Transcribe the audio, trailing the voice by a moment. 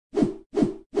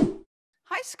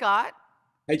Hi, Scott.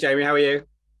 Hey Jamie, how are you?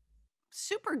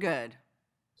 Super good.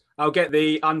 I'll get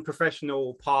the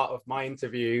unprofessional part of my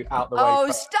interview out the way Oh,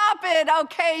 first. stop it.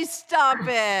 Okay, stop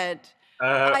it.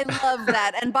 Uh, I love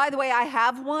that. And by the way, I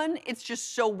have one. It's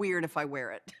just so weird if I wear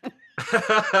it.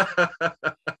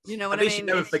 You know what At I least you mean?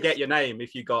 never It's forget just, your name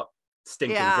if you got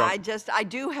stinking yeah, drunk. I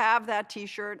do have that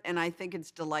t-shirt and I think it's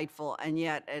delightful. And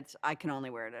yet I can only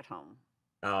wear it at home.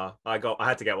 I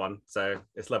had to get one, so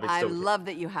it's lovely to I talk to love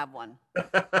that you have one.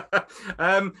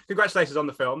 you. Congratulations on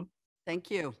the film. Thank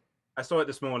you. I saw it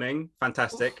this morning.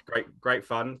 Fantastic, great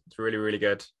fun. It's really, really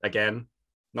good. Again,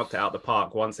 knocked it out the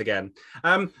park once again.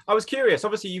 I was curious.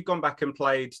 Obviously, you've gone back and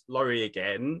played Laurie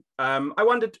again. I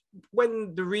wondered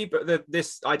when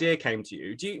this idea came to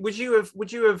you. Would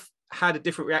you have had a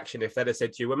different reaction if they'd have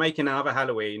said to you, "We're making another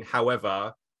Halloween,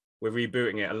 however, we're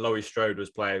rebooting it, and Laurie Strode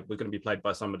was going to be played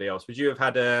by somebody else"? Would you have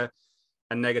had a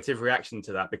negative reaction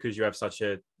to that because you have such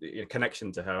a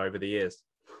connection to her over the years?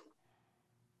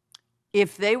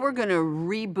 If they were going to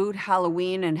reboot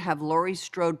Halloween and have Laurie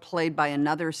Strode played by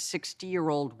another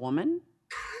 60-year-old woman,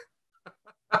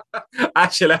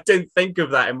 Actually, I didn't think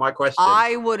of that in my question.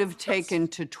 I would have taken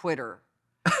to Twitter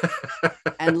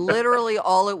and literally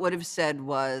all it would have said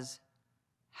was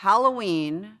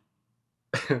Halloween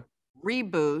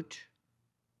reboot,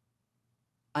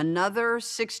 another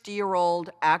 60-year-old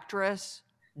actress,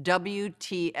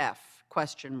 WTF,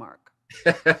 question mark.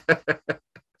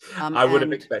 I would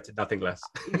have expected nothing less.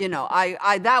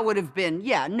 I that would have been,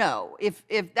 yeah, no, if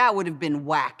that would have been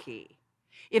wacky.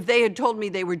 If they had told me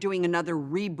they were doing another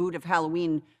reboot of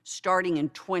Halloween starting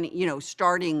in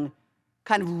starting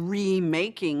kind of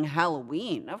remaking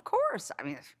Halloween, of course. I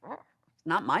mean, it's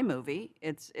not my movie.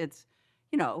 It's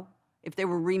if they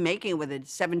were remaking it with a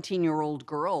 17-year-old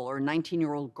girl or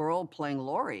 19-year-old girl playing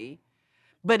Laurie.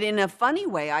 But in a funny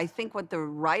way, I think what the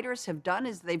writers have done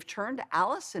is they've turned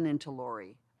Allyson into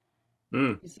Laurie.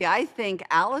 Mm. You see, I think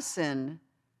Allyson,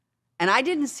 and I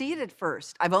didn't see it at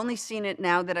first. I've only seen it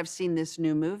now that I've seen this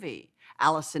new movie.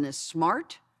 Allyson is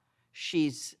smart.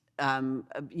 She's,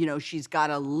 she's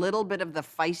got a little bit of the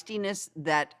feistiness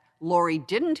that Laurie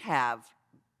didn't have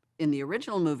in the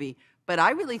original movie. But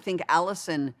I really think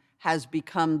Allyson has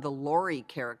become the Laurie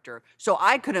character. So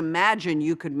I could imagine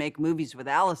you could make movies with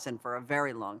Allyson for a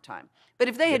very long time. But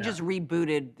if they had Yeah. just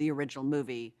rebooted the original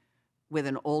movie with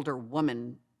an older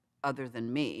woman other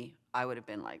than me, I would have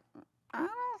been like, I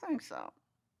don't think so.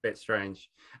 Bit strange.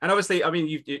 And obviously, I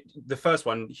mean, the first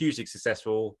one hugely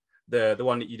successful. The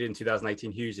one that you did in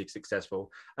 2018 hugely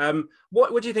successful.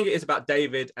 What do you think it is about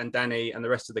David and Danny and the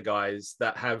rest of the guys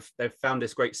that they've found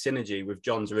this great synergy with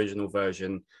John's original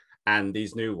version and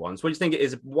these new ones? What do you think it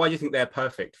is? Why do you think they're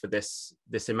perfect for this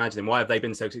imagining? Why have they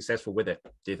been so successful with it,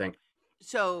 do you think?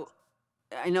 So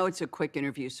I know it's a quick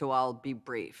interview, so I'll be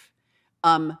brief.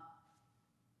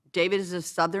 David is a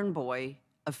Southern boy,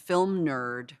 a film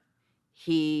nerd.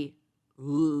 He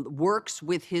works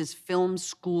with his film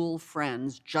school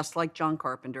friends, just like John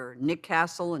Carpenter. Nick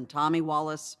Castle and Tommy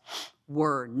Wallace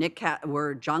were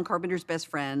John Carpenter's best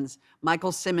friends.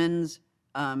 Michael Simmons,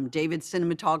 David's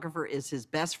cinematographer, is his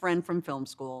best friend from film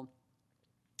school.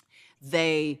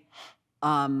 So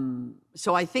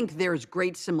I think there's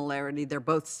great similarity. They're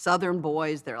both Southern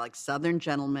boys. They're like Southern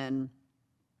gentlemen.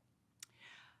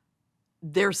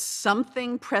 There's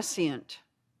something prescient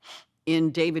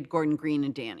in David Gordon Green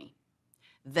and Danny,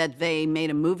 that they made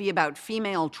a movie about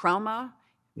female trauma,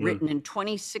 written in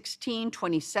 2016,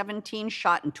 2017,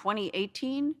 shot in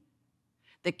 2018,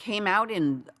 that came out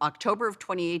in October of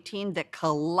 2018, that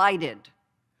collided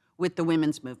with the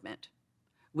women's movement,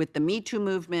 with the Me Too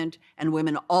movement, and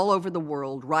women all over the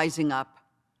world rising up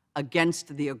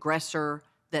against the aggressor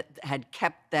that had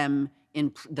kept them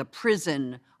in the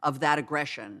prison of that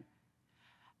aggression.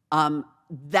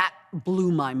 That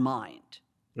blew my mind.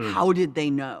 How did they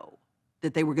know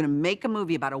that they were going to make a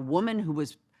movie about a woman who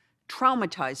was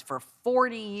traumatized for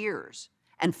 40 years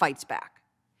and fights back?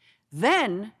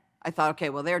 Then I thought, okay,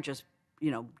 well, they're just,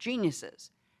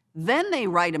 geniuses. Then they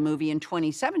write a movie in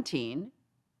 2017,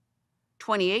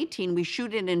 2018, we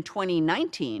shoot it in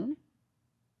 2019,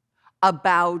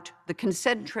 about the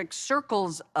concentric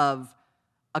circles of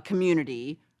a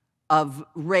community of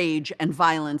rage and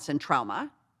violence and trauma,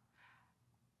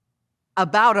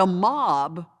 about a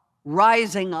mob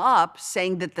rising up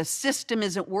saying that the system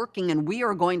isn't working and we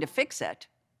are going to fix it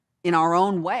in our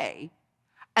own way.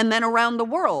 And then around the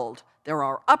world, there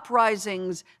are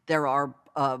uprisings, there are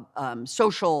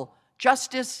social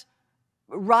justice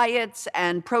riots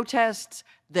and protests,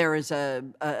 there is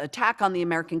an attack on the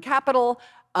American Capitol.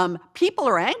 People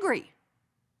are angry.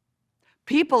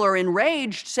 People are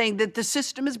enraged, saying that the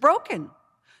system is broken.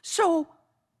 So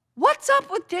What's up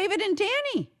with David and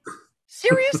Danny?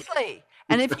 Seriously.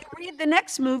 And if you read the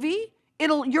next movie,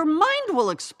 your mind will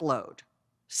explode.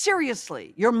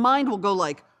 Seriously, your mind will go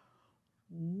like,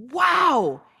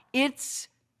 wow, I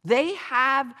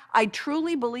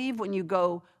truly believe when you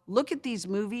go look at these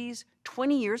movies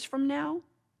 20 years from now,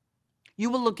 you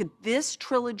will look at this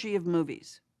trilogy of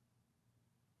movies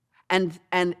and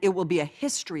it will be a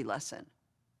history lesson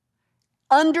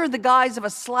under the guise of a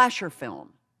slasher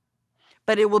film,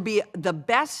 but it will be the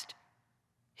best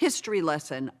history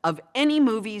lesson of any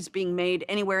movies being made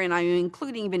anywhere, and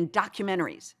including even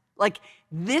documentaries. Like,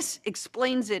 this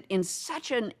explains it in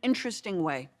such an interesting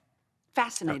way.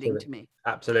 Fascinating to me.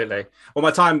 Absolutely. Well,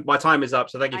 my time is up,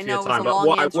 so thank you for your time. But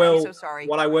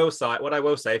what I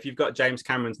will say, if you've got James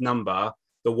Cameron's number,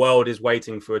 the world is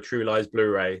waiting for a True Lies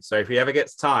Blu-ray. So if he ever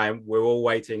gets time, we're all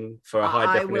waiting for a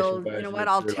high definition version. You know what?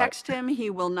 I'll text him. He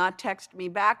will not text me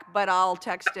back, but I'll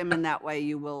text him, and that way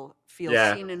you will feel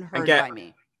seen and heard by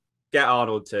me. Get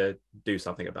Arnold to do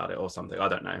something about it or something. I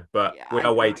don't know, but we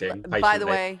are waiting patiently. By the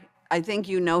way, I think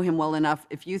you know him well enough.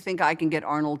 If you think I can get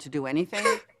Arnold to do anything,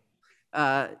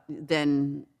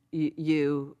 then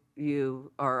you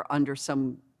are under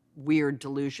some weird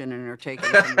delusion and are taking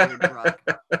some weird drug.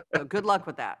 So good luck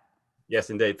with that. Yes,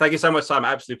 indeed. Thank you so much, Simon.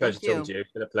 Absolute pleasure talking to you.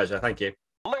 It's been a pleasure. Thank you.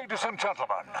 Ladies and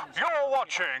gentlemen, you're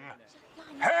watching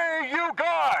Hey You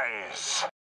Guys.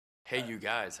 Hey You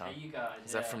Guys, huh? Hey You Guys.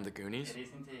 Is that from the Goonies? It is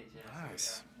indeed, yeah.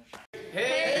 Nice.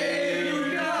 Hey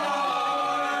You Guys.